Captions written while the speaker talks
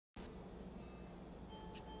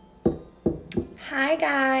Hi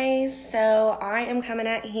guys, so I am coming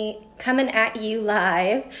at you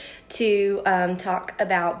live to talk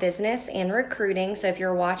about business and recruiting. So if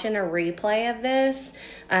you're watching a replay of this,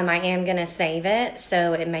 I am going to save it,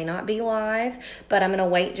 so it may not be live, but I'm going to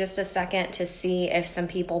wait just a second to see if some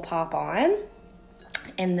people pop on,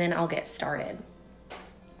 and then I'll get started.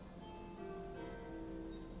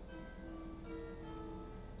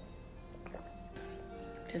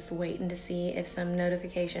 Just waiting to see if some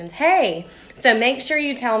notifications. Hey, so make sure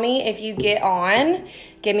you tell me if you get on.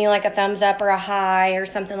 Give me like a thumbs up or a hi or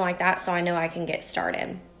something like that so I know I can get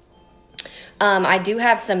started. I do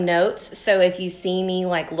have some notes, so if you see me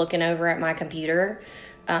like looking over at my computer,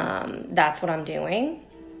 that's what I'm doing.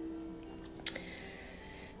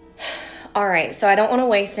 All right, so I don't want to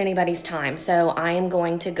waste anybody's time, so I am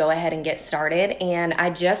going to go ahead and get started. And I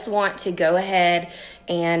just want to go ahead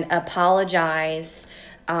and apologize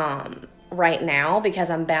right now because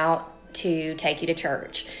I'm about to take you to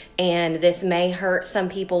church, and this may hurt some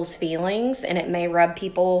people's feelings and it may rub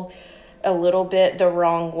people a little bit the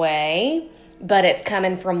wrong way, but it's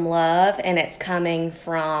coming from love and it's coming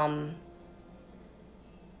from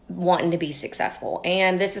wanting to be successful.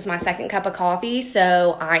 And this is my second cup of coffee,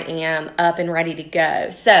 so I am up and ready to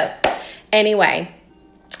go. So anyway,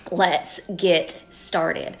 let's get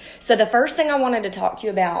started. So the first thing I wanted to talk to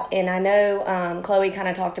you about, and I know Chloe kind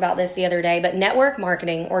of talked about this the other day, but network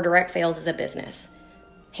marketing or direct sales is a business,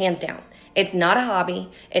 hands down. It's not a hobby.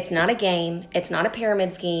 It's not a game. It's not a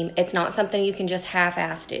pyramid scheme. It's not something you can just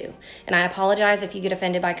half-ass do. And I apologize if you get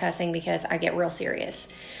offended by cussing because I get real serious.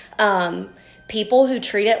 People who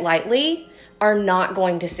treat it lightly are not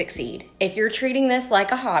going to succeed. If you're treating this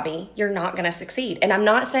like a hobby, you're not going to succeed. And I'm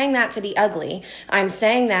not saying that to be ugly. I'm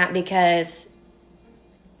saying that because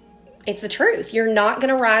it's the truth. You're not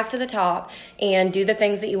going to rise to the top and do the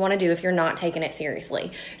things that you want to do if you're not taking it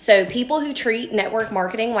seriously. So people who treat network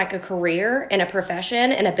marketing like a career and a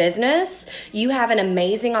profession and a business, you have an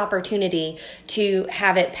amazing opportunity to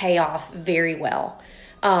have it pay off very well.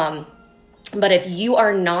 But if you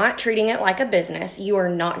are not treating it like a business, you are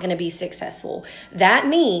not going to be successful. That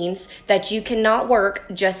means that you cannot work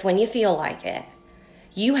just when you feel like it.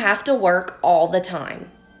 You have to work all the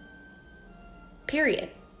time. Period.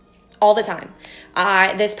 All the time.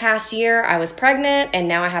 This past year, I was pregnant and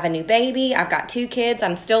now I have a new baby. I've got 2 kids.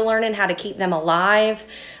 I'm still learning how to keep them alive.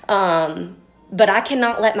 But I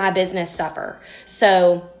cannot let my business suffer.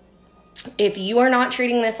 So if you are not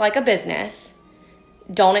treating this like a business,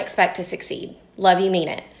 don't expect to succeed. Love you, mean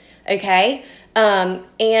it. Okay? And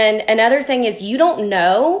another thing is you don't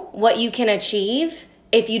know what you can achieve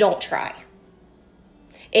if you don't try.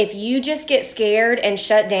 If you just get scared and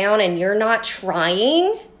shut down and you're not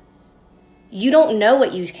trying, you don't know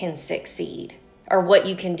what you can succeed or what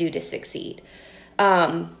you can do to succeed.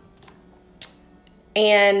 And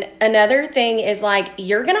another thing is like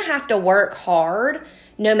you're going to have to work hard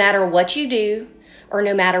no matter what you do or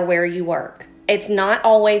no matter where you work. It's not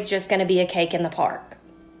always just going to be a cake in the park.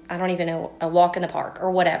 I don't even know, a walk in the park or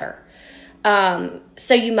whatever.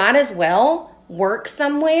 So you might as well work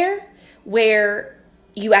somewhere where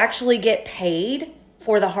you actually get paid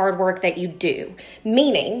for the hard work that you do.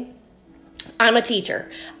 Meaning, I'm a teacher.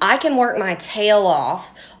 I can work my tail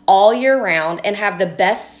off all year round and have the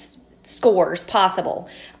best scores possible.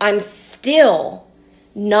 I'm still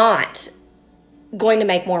not going to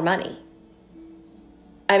make more money.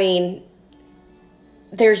 I mean,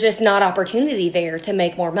 there's just not opportunity there to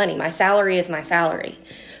make more money. My salary is my salary.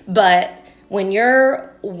 But when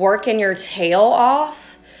you're working your tail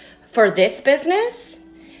off for this business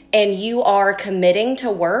and you are committing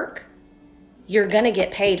to work, you're going to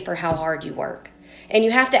get paid for how hard you work. And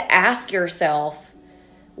you have to ask yourself,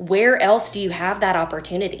 where else do you have that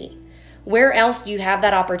opportunity? Where else do you have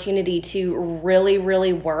that opportunity to really,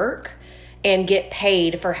 really work and get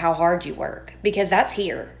paid for how hard you work? Because that's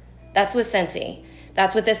here. That's with Scentsy.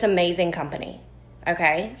 That's with this amazing company.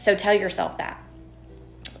 Okay? So tell yourself that.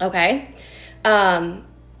 Okay? And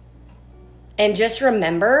just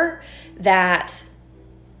remember that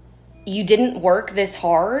you didn't work this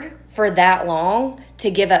hard for that long to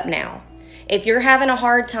give up now. If you're having a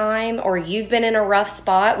hard time or you've been in a rough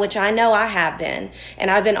spot, which I know I have been, and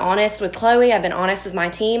I've been honest with Chloe, I've been honest with my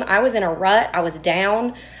team, I was in a rut, I was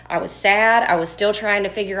down, I was sad, I was still trying to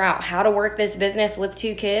figure out how to work this business with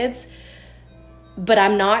 2 kids. But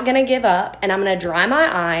I'm not going to give up, and I'm going to dry my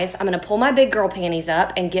eyes. I'm going to pull my big girl panties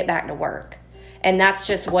up and get back to work. And that's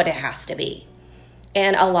just what it has to be.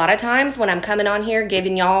 And a lot of times when I'm coming on here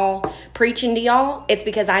giving y'all, preaching to y'all, it's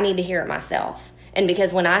because I need to hear it myself. And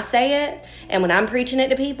because when I say it and when I'm preaching it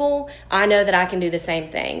to people, I know that I can do the same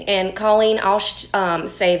thing. And Colleen, I'll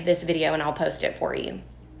save this video and I'll post it for you.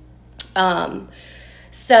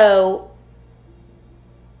 So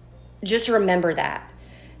just remember that.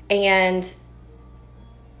 And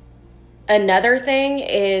another thing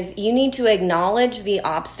is you need to acknowledge the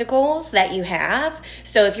obstacles that you have.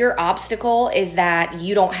 So if your obstacle is that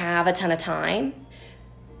you don't have a ton of time,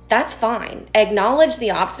 that's fine. Acknowledge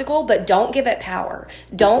the obstacle, but don't give it power.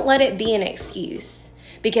 Don't let it be an excuse.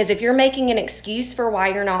 Because if you're making an excuse for why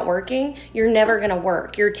you're not working, you're never going to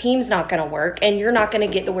work. Your team's not going to work, and you're not going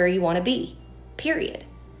to get to where you want to be, period.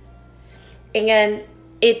 And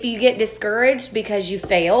if you get discouraged because you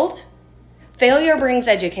failed, failure brings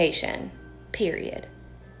education, period.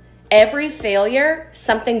 Every failure,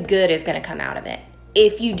 something good is going to come out of it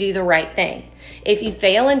if you do the right thing. If you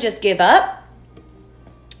fail and just give up,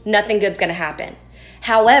 nothing good's going to happen.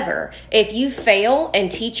 However, if you fail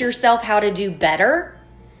and teach yourself how to do better,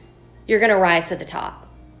 you're going to rise to the top.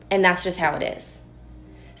 And that's just how it is.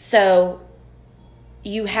 So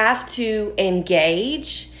you have to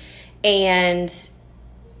engage and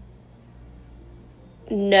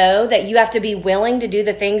know that you have to be willing to do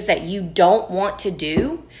the things that you don't want to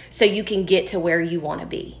do so you can get to where you want to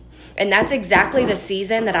be. And that's exactly the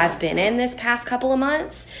season that I've been in this past couple of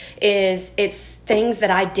months. It's things that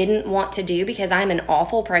I didn't want to do because I'm an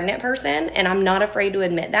awful pregnant person, and I'm not afraid to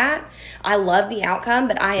admit that. I love the outcome,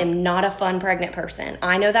 but I am not a fun pregnant person.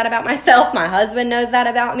 I know that about myself. My husband knows that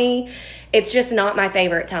about me. It's just not my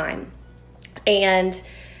favorite time. And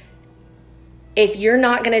if you're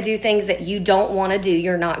not going to do things that you don't want to do,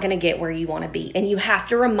 you're not going to get where you want to be. And you have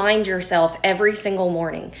to remind yourself every single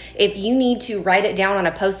morning. If you need to write it down on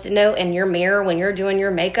a Post-it note in your mirror when you're doing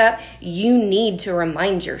your makeup, you need to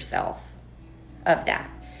remind yourself of that.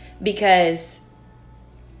 Because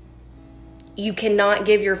you cannot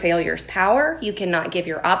give your failures power. You cannot give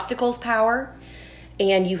your obstacles power.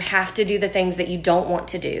 And you have to do the things that you don't want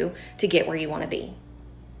to do to get where you want to be.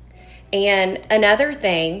 And another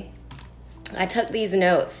thing, I took these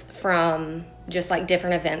notes from just like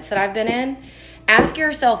different events that I've been in. Ask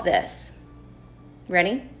yourself this.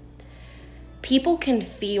 Ready? People can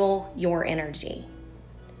feel your energy.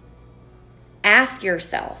 Ask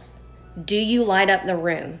yourself, do you light up the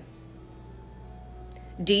room?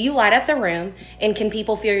 Do you light up the room, and can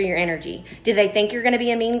people feel your energy? Do they think you're going to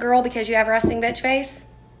be a mean girl because you have resting bitch face?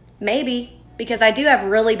 Maybe, because I do have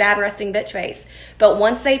really bad resting bitch face. But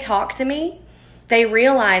once they talk to me, they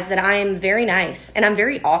realize that I am very nice and I'm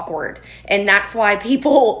very awkward. And that's why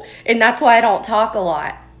I don't talk a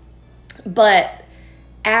lot. But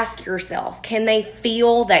ask yourself, can they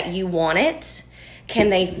feel that you want it? Can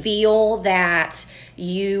they feel that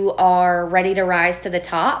you are ready to rise to the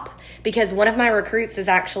top? Because one of my recruits is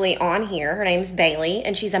actually on here. Her name's Bailey,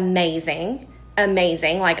 and she's amazing.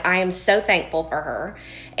 Like, I am so thankful for her.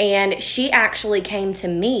 And she actually came to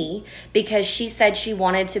me because she said she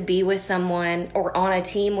wanted to be with someone or on a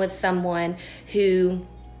team with someone who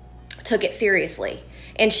took it seriously.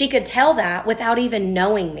 And she could tell that without even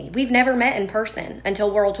knowing me. We've never met in person until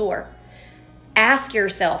World Tour. Ask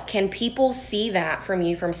yourself, can people see that from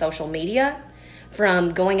you from social media,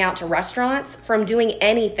 from going out to restaurants, from doing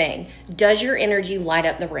anything? Does your energy light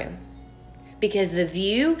up the room? Because the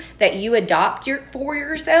view that you adopt for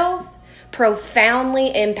yourself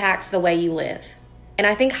profoundly impacts the way you live. And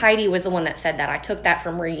I think Heidi was the one that said that. I took that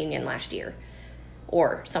from Reunion last year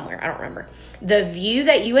or somewhere. I don't remember. The view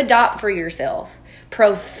that you adopt for yourself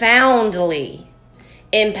profoundly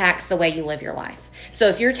impacts the way you live your life. So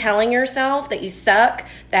if you're telling yourself that you suck,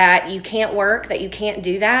 that you can't work, that you can't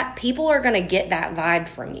do that, people are going to get that vibe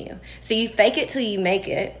from you. So you fake it till you make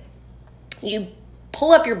it. You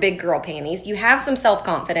pull up your big girl panties, you have some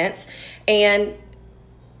self-confidence, and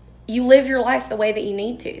you live your life the way that you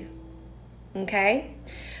need to. Okay?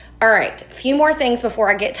 All right, a few more things before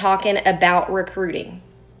I get talking about recruiting.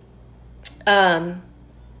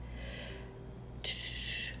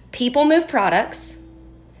 People move products,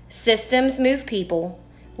 systems move people,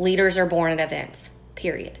 leaders are born at events,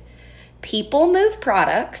 period. People move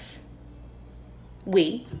products,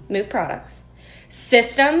 we move products,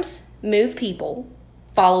 systems move people,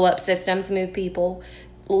 follow-up systems move people,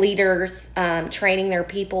 leaders training their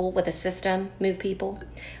people with a system move people.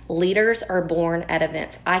 Leaders are born at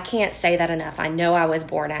events. I can't say that enough. I know I was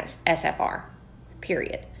born at SFR,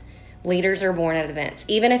 period. Leaders are born at events.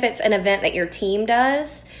 Even if it's an event that your team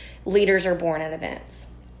does, leaders are born at events.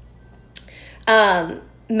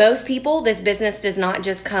 Most people, this business does not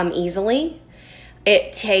just come easily.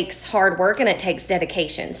 It takes hard work and it takes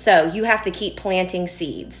dedication. So you have to keep planting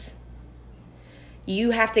seeds.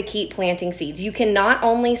 You have to keep planting seeds. You cannot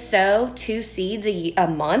only sow 2 seeds a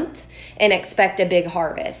month and expect a big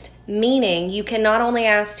harvest. Meaning you cannot only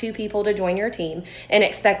ask 2 people to join your team and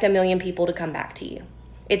expect 1,000,000 people to come back to you.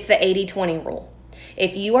 It's the 80-20 rule.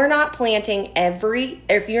 If you are not planting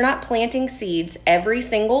if you're not planting seeds every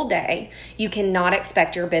single day, you cannot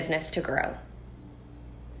expect your business to grow.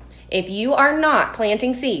 If you are not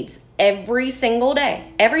planting seeds every single day,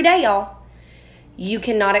 every day, y'all, you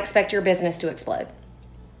cannot expect your business to explode.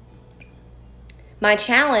 My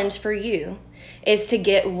challenge for you is to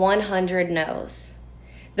get 100 no's.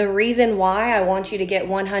 The reason why I want you to get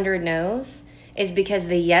 100 no's is because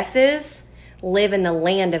the yeses live in the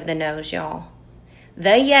land of the no's, y'all.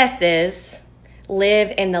 The yeses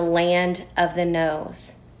live in the land of the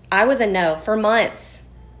no's. I was a no for months,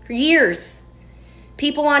 for years.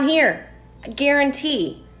 People on here, I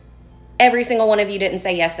guarantee every single one of you didn't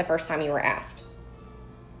say yes the first time you were asked.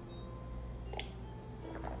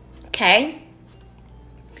 Okay?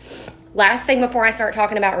 Last thing before I start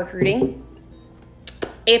talking about recruiting.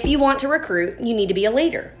 If you want to recruit, you need to be a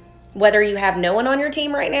leader. Whether you have no one on your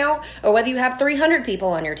team right now or whether you have 300 people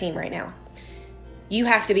on your team right now, you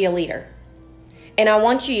have to be a leader. And I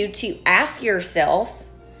want you to ask yourself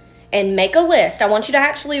and make a list. I want you to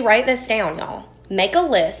actually write this down, y'all. Make a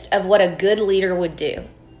list of what a good leader would do.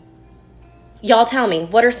 Y'all tell me,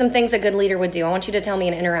 what are some things a good leader would do? I want you to tell me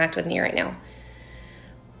and interact with me right now.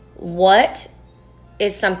 What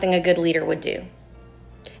is something a good leader would do?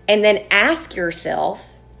 And then ask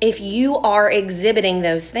yourself if you are exhibiting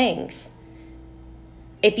those things.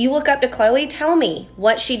 If you look up to Chloe, tell me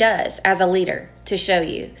what she does as a leader to show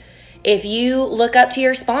you. If you look up to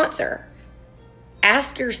your sponsor,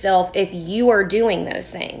 ask yourself if you are doing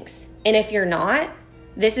those things. And if you're not,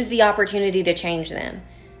 this is the opportunity to change them,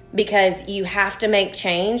 because you have to make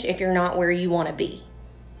change if you're not where you want to be.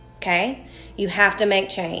 Okay? You have to make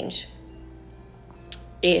change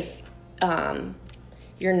if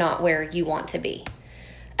you're not where you want to be.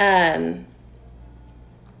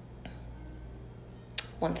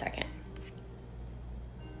 One second.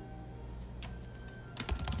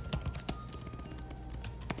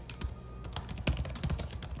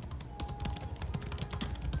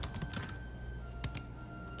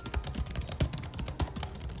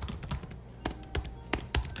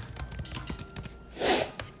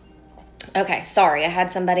 Okay, sorry. I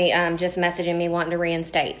had somebody just messaging me wanting to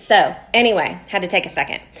reinstate. So anyway, had to take a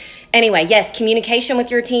second. Anyway, yes, communication with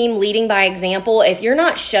your team, leading by example. If you're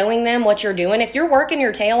not showing them what you're doing, if you're working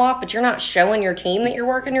your tail off, but you're not showing your team that you're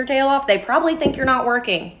working your tail off, they probably think you're not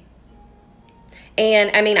working.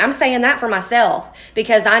 And I mean, I'm saying that for myself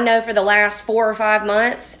because I know for the last 4 or 5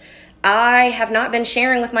 months, I have not been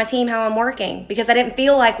sharing with my team how I'm working because I didn't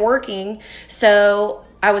feel like working. So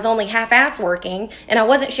I was only half-ass working and I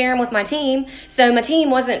wasn't sharing with my team. So my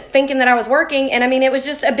team wasn't thinking that I was working. And I mean, it was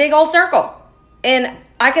just a big old circle. And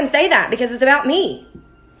I can say that because it's about me.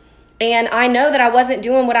 And I know that I wasn't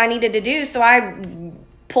doing what I needed to do. So I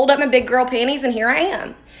pulled up my big girl panties and here I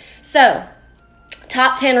am. So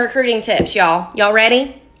top 10 recruiting tips, y'all. Y'all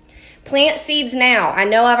ready? Plant seeds now. I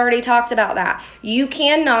know I've already talked about that. You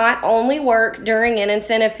cannot only work during an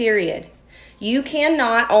incentive period. You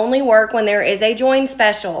cannot only work when there is a join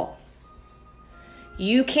special.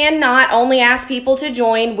 You cannot only ask people to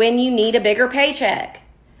join when you need a bigger paycheck.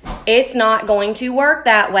 It's not going to work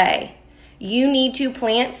that way. You need to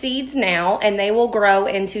plant seeds now and they will grow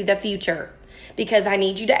into the future. Because I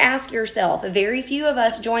need you to ask yourself, very few of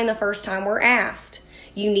us join the first time we're asked.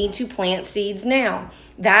 You need to plant seeds now.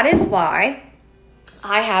 That is why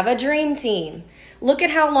I have a dream team. Look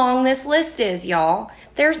at how long this list is, y'all.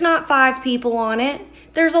 There's not 5 people on it.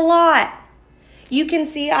 There's a lot. You can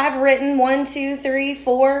see I've written 1, 2, 3,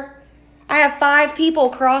 4. I have 5 people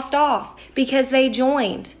crossed off because they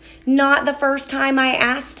joined. Not the first time I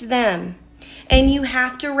asked them. And you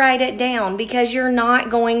have to write it down because you're not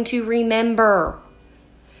going to remember.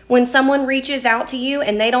 When someone reaches out to you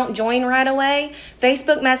and they don't join right away,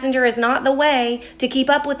 Facebook Messenger is not the way to keep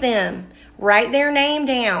up with them. Write their name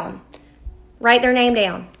down. Write their name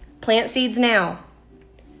down. Plant seeds now.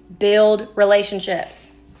 Build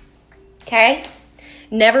relationships. Okay?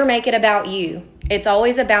 Never make it about you. It's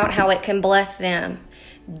always about how it can bless them.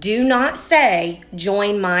 Do not say,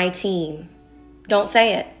 join my team. Don't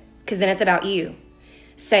say it, because then it's about you.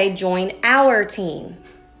 Say, join our team.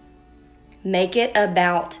 Make it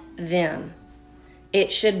about them.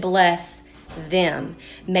 It should bless them.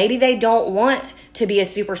 Maybe they don't want to be a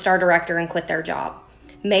superstar director and quit their job.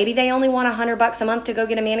 Maybe they only want $100 a month to go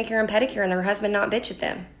get a manicure and pedicure and their husband not bitch at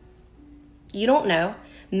them. You don't know.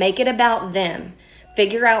 Make it about them.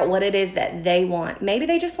 Figure out what it is that they want. Maybe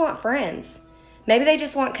they just want friends. Maybe they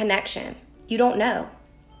just want connection. You don't know.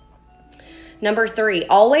 Number 3,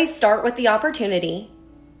 always start with the opportunity,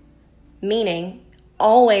 meaning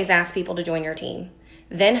always ask people to join your team,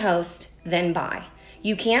 then host, then buy.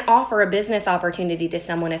 You can't offer a business opportunity to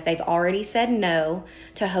someone if they've already said no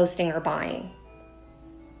to hosting or buying.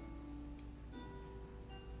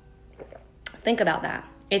 Think about that.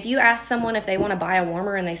 If you ask someone if they want to buy a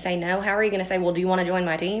warmer and they say no, how are you going to say, well, do you want to join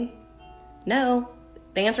my team? No.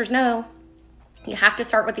 The answer is no. You have to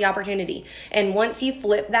start with the opportunity. And once you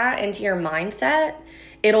flip that into your mindset,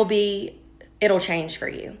 it'll change for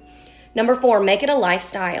you. Number 4, make it a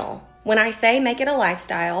lifestyle. When I say make it a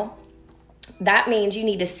lifestyle, that means you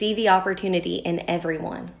need to see the opportunity in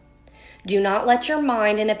everyone. Do not let your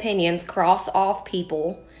mind and opinions cross off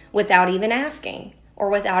people without even asking or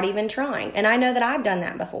without even trying. And I know that I've done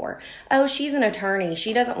that before. Oh, she's an attorney.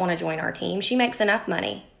 She doesn't want to join our team. She makes enough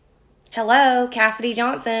money. Hello, Cassidy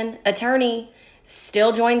Johnson, attorney,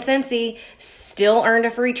 still joined Cincy, still earned a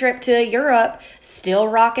free trip to Europe, still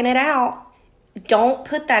rocking it out. Don't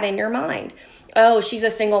put that in your mind. Oh, she's a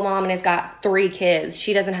single mom and has got 3 kids.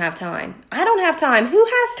 She doesn't have time. I don't have time. Who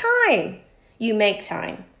has time? You make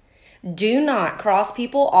time. Do not cross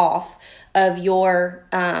people off of your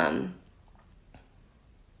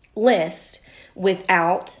list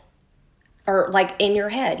without, or like in your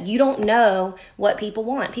head. You don't know what people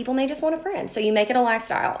want. People may just want a friend. So you make it a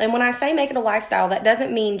lifestyle. And when I say make it a lifestyle, that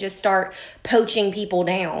doesn't mean just start poaching people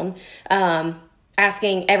down,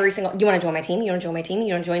 asking every single, you want to join my team? You want to join my team?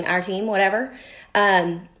 You want to join our team? Whatever.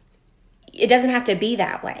 It doesn't have to be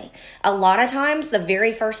that way. A lot of times, the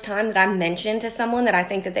very first time that I mention to someone that I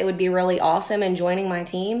think that they would be really awesome in joining my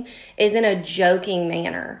team is in a joking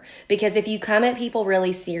manner. Because if you come at people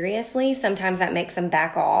really seriously, sometimes that makes them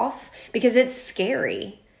back off because it's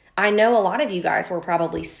scary. I know a lot of you guys were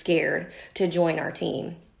probably scared to join our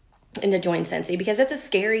team and to join Cincy because it's a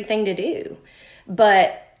scary thing to do.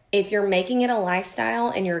 But if you're making it a lifestyle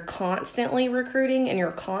and you're constantly recruiting and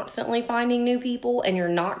you're constantly finding new people and you're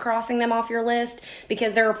not crossing them off your list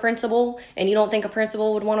because they're a principal and you don't think a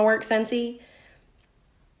principal would want to work Cincy,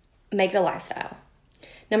 make it a lifestyle.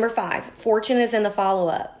 Number 5, fortune is in the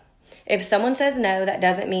follow-up. If someone says no, that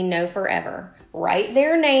doesn't mean no forever. Write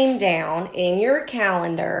their name down in your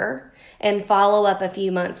calendar and follow up a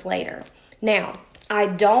few months later. Now, I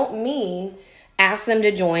don't mean ask them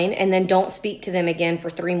to join and then don't speak to them again for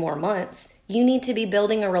 3 more months. You need to be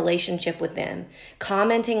building a relationship with them,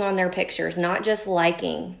 commenting on their pictures, not just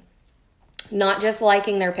liking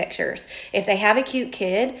their pictures. If they have a cute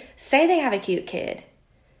kid, say they have a cute kid.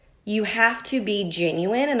 You have to be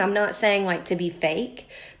genuine, and I'm not saying like to be fake,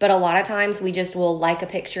 but a lot of times we just will like a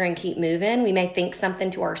picture and keep moving. We may think something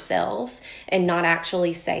to ourselves and not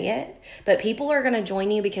actually say it, but people are going to join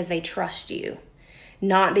you because they trust you,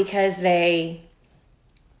 not because they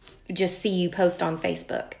just see you post on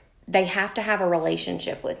Facebook. They have to have a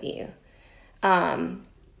relationship with you.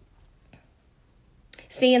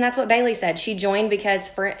 See, and that's what Bailey said. She joined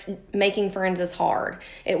because making friends is hard.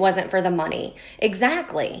 It wasn't for the money.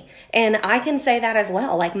 Exactly. And I can say that as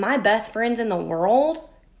well. Like, my best friends in the world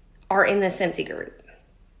are in the Cincy group.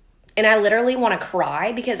 And I literally want to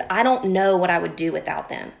cry because I don't know what I would do without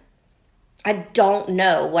them. I don't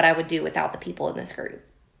know what I would do without the people in this group.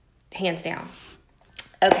 Hands down.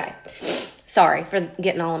 Okay. Sorry for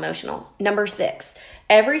getting all emotional. Number 6,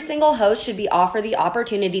 every single host should be offered the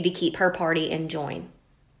opportunity to keep her party and join.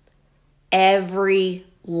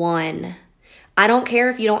 Everyone. I don't care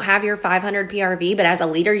if you don't have your 500 PRV, but as a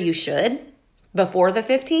leader, you should. Before the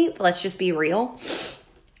 15th, let's just be real.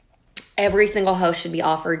 Every single host should be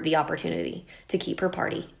offered the opportunity to keep her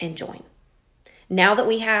party and join. Now that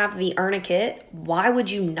we have the Earn a Kit, why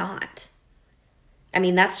would you not? I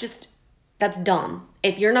mean, that's dumb.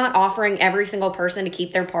 If you're not offering every single person to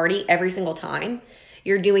keep their party every single time,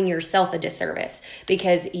 you're doing yourself a disservice.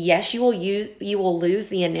 Because yes, you will lose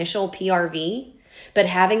the initial PRV, but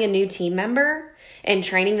having a new team member and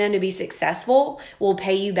training them to be successful will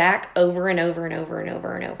pay you back over and over and over and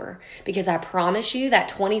over and over. Because I promise you that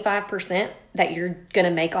 25% that you're going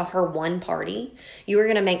to make off her one party, you are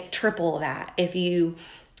going to make triple that if you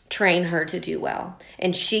train her to do well.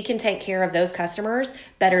 And she can take care of those customers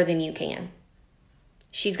better than you can.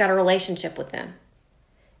 She's got a relationship with them.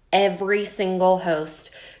 Every single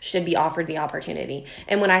host should be offered the opportunity.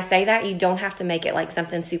 And when I say that, you don't have to make it like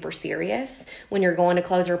something super serious. When you're going to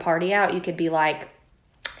close her party out, you could be like,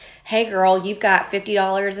 hey girl, you've got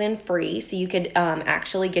 $50 in free. So you could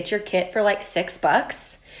actually get your kit for like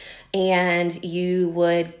 $6. And you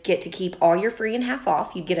would get to keep all your free and half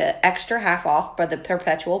off. You'd get an extra half off for the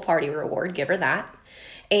perpetual party reward. Give her that.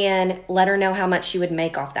 And let her know how much she would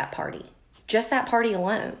make off that party. Just that party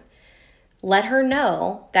alone. Let her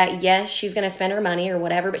know that, yes, she's going to spend her money or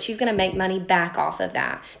whatever, but she's going to make money back off of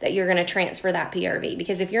that you're going to transfer that PRV.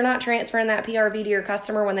 Because if you're not transferring that PRV to your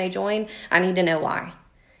customer when they join, I need to know why.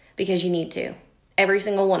 Because you need to. Every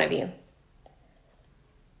single one of you.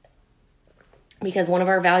 Because one of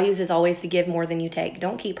our values is always to give more than you take.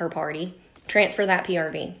 Don't keep her party. Transfer that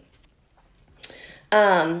PRV.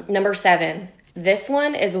 Number 7. This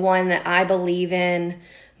one is one that I believe in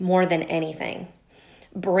more than anything.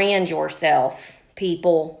 Brand yourself,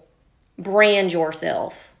 people. Brand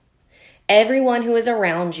yourself. Everyone who is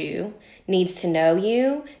around you needs to know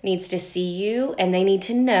you, needs to see you, and they need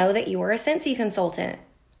to know that you are a Scentsy consultant.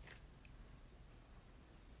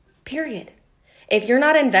 Period. If you're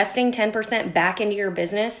not investing 10% back into your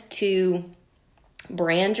business to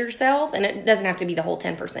brand yourself, and it doesn't have to be the whole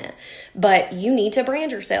 10%, but you need to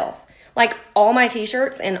brand yourself. Like all my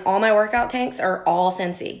t-shirts and all my workout tanks are all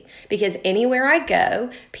Scentsy because anywhere I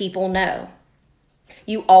go, people know.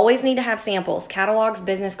 You always need to have samples, catalogs,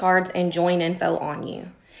 business cards, and join info on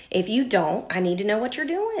you. If you don't, I need to know what you're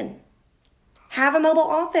doing. Have a mobile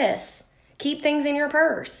office. Keep things in your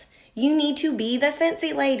purse. You need to be the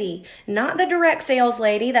Scentsy lady, not the direct sales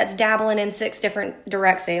lady that's dabbling in 6 different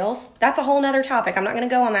direct sales. That's a whole nother topic. I'm not going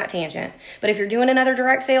to go on that tangent. But if you're doing another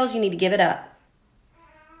direct sales, you need to give it up.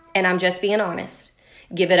 And I'm just being honest.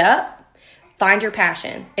 Give it up. Find your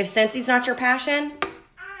passion. If Scentsy's not your passion,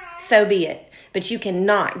 so be it. But you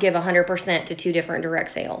cannot give 100% to 2 different direct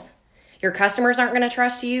sales. Your customers aren't going to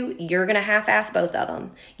trust you. You're going to half-ass both of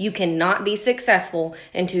them. You cannot be successful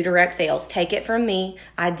in 2 direct sales. Take it from me.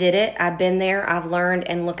 I did it. I've been there. I've learned.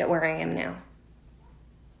 And look at where I am now.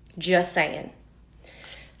 Just saying.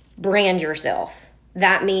 Brand yourself.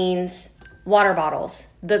 That means water bottles,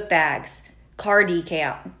 book bags, car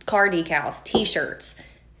decals, t-shirts,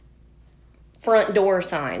 front door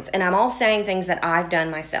signs. And I'm all saying things that I've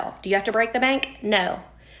done myself. Do you have to break the bank? No.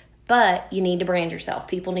 But you need to brand yourself.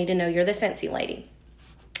 People need to know you're the Scentsy lady.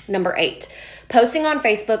 Number 8, posting on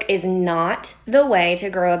Facebook is not the way to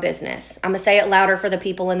grow a business. I'm going to say it louder for the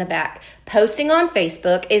people in the back. Posting on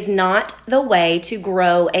Facebook is not the way to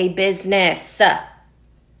grow a business.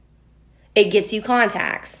 It gets you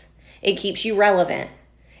contacts. It keeps you relevant.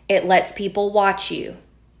 It lets people watch you.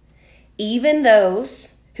 Even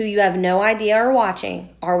those who you have no idea are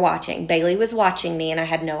watching. Bailey was watching me and I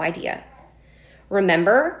had no idea.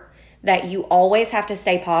 Remember that you always have to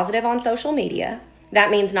stay positive on social media. That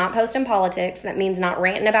means not posting politics. That means not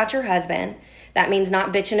ranting about your husband. That means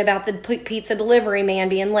not bitching about the pizza delivery man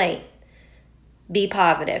being late. Be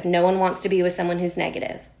positive. No one wants to be with someone who's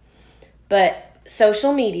negative. But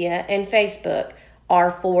social media and Facebook are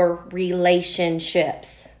for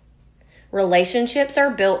relationships. Relationships are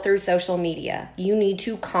built through social media. You need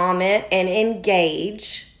to comment and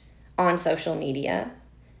engage on social media.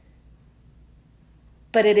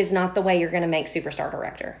 But it is not the way you're going to make Superstar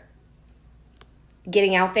Director.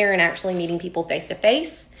 Getting out there and actually meeting people face to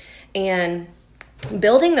face and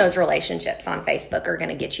building those relationships on Facebook are going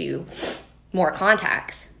to get you more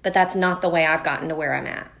contacts. But that's not the way I've gotten to where I'm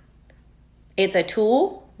at. It's a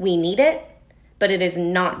tool. We need it. But it is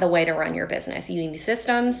not the way to run your business. You need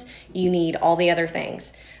systems. You need all the other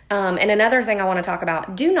things. And another thing I want to talk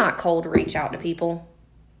about, do not cold reach out to people.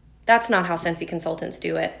 That's not how Scentsy consultants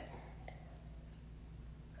do it.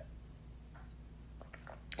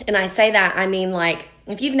 And I say that, I mean, like,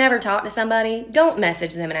 if you've never talked to somebody, don't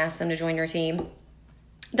message them and ask them to join your team.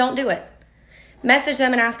 Don't do it. Message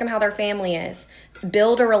them and ask them how their family is.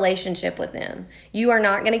 Build a relationship with them. You are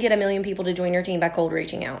not going to get 1 million people to join your team by cold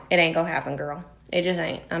reaching out. It ain't going to happen, girl. It just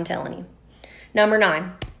ain't. I'm telling you. Number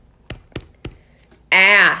 9.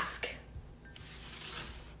 Ask.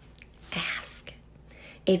 Ask.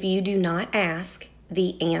 If you do not ask,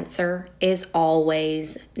 the answer is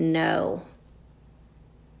always no.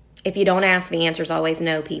 If you don't ask, the answer is always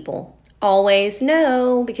no, people. Always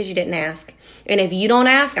no, because you didn't ask. And if you don't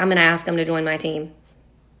ask, I'm going to ask them to join my team.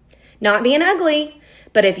 Not being ugly,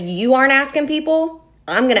 but if you aren't asking people,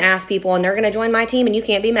 I'm going to ask people and they're going to join my team and you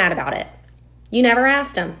can't be mad about it. You never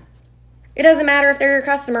asked them. It doesn't matter if they're your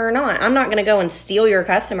customer or not. I'm not going to go and steal your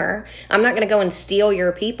customer. I'm not going to go and steal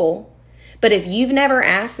your people. But if you've never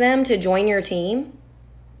asked them to join your team,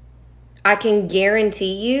 I can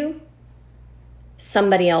guarantee you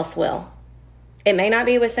somebody else will. It may not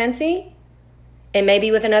be with Scentsy. It may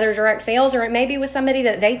be with another direct sales, or it may be with somebody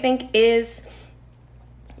that they think is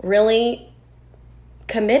really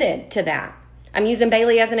committed to that. I'm using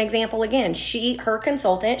Bailey as an example again. Her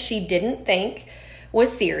consultant, she didn't think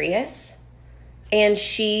was serious. And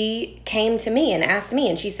she came to me and asked me,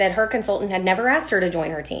 and she said her consultant had never asked her to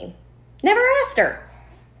join her team. Never asked her.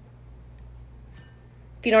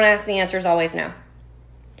 If you don't ask, the answer is always no.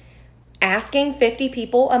 Asking 50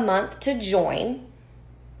 people a month to join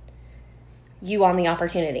you on the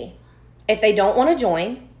opportunity. If they don't want to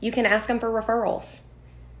join, you can ask them for referrals.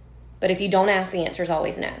 But if you don't ask, the answer is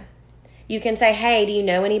always no. You can say, hey, do you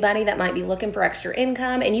know anybody that might be looking for extra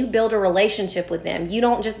income? And you build a relationship with them. You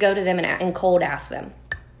don't just go to them and cold ask them.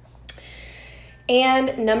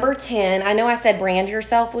 And number 10, I know I said brand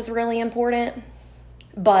yourself was really important,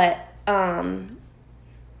 but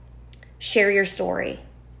share your story.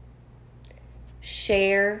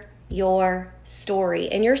 Share your story.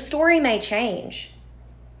 And your story may change.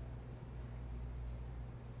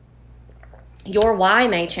 Your why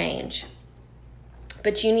may change.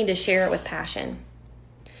 But you need to share it with passion.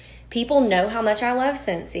 People know how much I love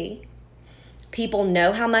Scentsy. People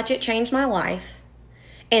know how much it changed my life.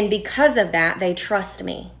 And because of that, they trust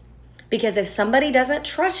me. Because if somebody doesn't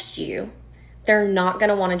trust you, they're not going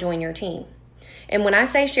to want to join your team. And when I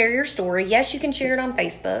say share your story, yes, you can share it on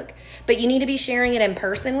Facebook, but you need to be sharing it in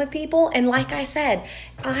person with people. And like I said,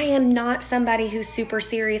 I am not somebody who's super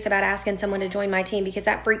serious about asking someone to join my team because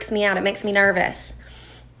that freaks me out. It makes me nervous.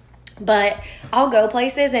 But I'll go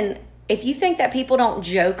places, and if you think that people don't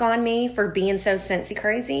joke on me for being so Scentsy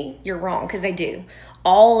crazy, you're wrong, because they do.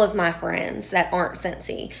 All of my friends that aren't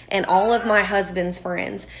Scentsy and all of my husband's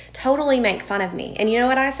friends totally make fun of me. And you know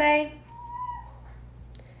what I say?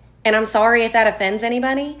 And I'm sorry if that offends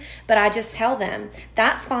anybody, but I just tell them,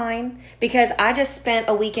 that's fine, because I just spent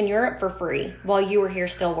a week in Europe for free while you were here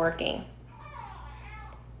still working.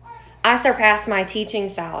 I surpassed my teaching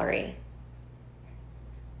salary.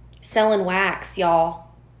 Selling wax, y'all.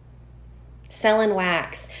 Selling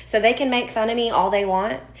wax. So they can make fun of me all they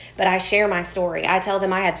want, but I share my story. I tell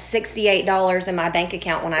them I had $68 in my bank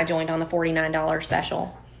account when I joined on the $49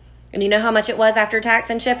 special. And you know how much it was after tax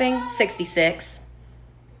and shipping? $66.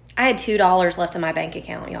 I had $2 left in my bank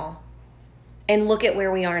account, y'all. And look at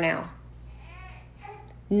where we are now.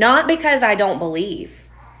 Not because I don't believe.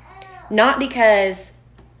 Not because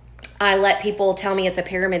I let people tell me it's a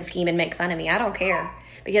pyramid scheme and make fun of me. I don't care.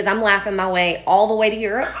 Because I'm laughing my way all the way to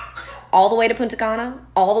Europe, all the way to Punta Cana,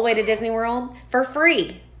 all the way to Disney World for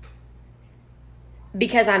free.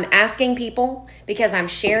 Because I'm asking people, because I'm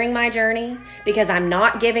sharing my journey, because I'm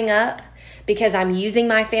not giving up, because I'm using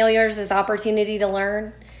my failures as opportunity to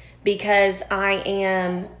learn, because I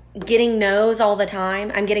am getting no's all the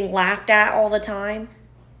time. I'm getting laughed at all the time.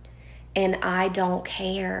 And I don't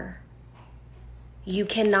care. You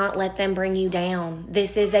cannot let them bring you down.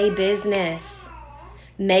 This is a business.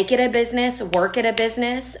 Make it a business, work it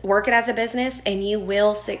as a business, and you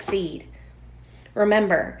will succeed.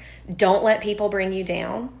 Remember, don't let people bring you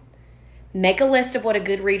down. Make a list of what a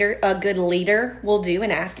good leader will do,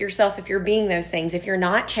 and ask yourself if you're being those things. If you're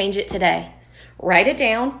not, change it today. Write it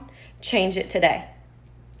down, change it today.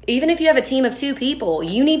 Even if you have a team of 2 people,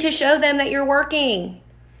 you need to show them that you're working.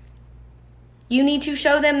 You need to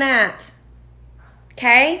show them that.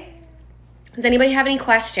 Okay? Does anybody have any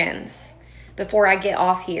questions before I get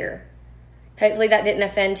off here? Hopefully that didn't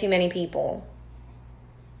offend too many people.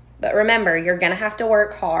 But remember, you're going to have to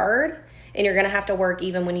work hard, and you're going to have to work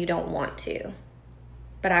even when you don't want to.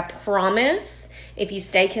 But I promise, if you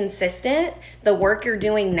stay consistent, the work you're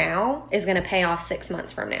doing now is going to pay off 6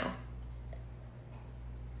 months from now.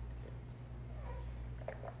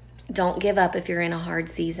 Don't give up if you're in a hard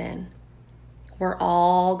season. We're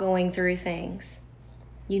all going through things.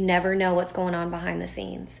 You never know what's going on behind the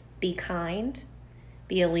scenes. Be kind,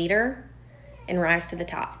 be a leader, and rise to the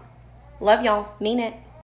top. Love y'all. Mean it.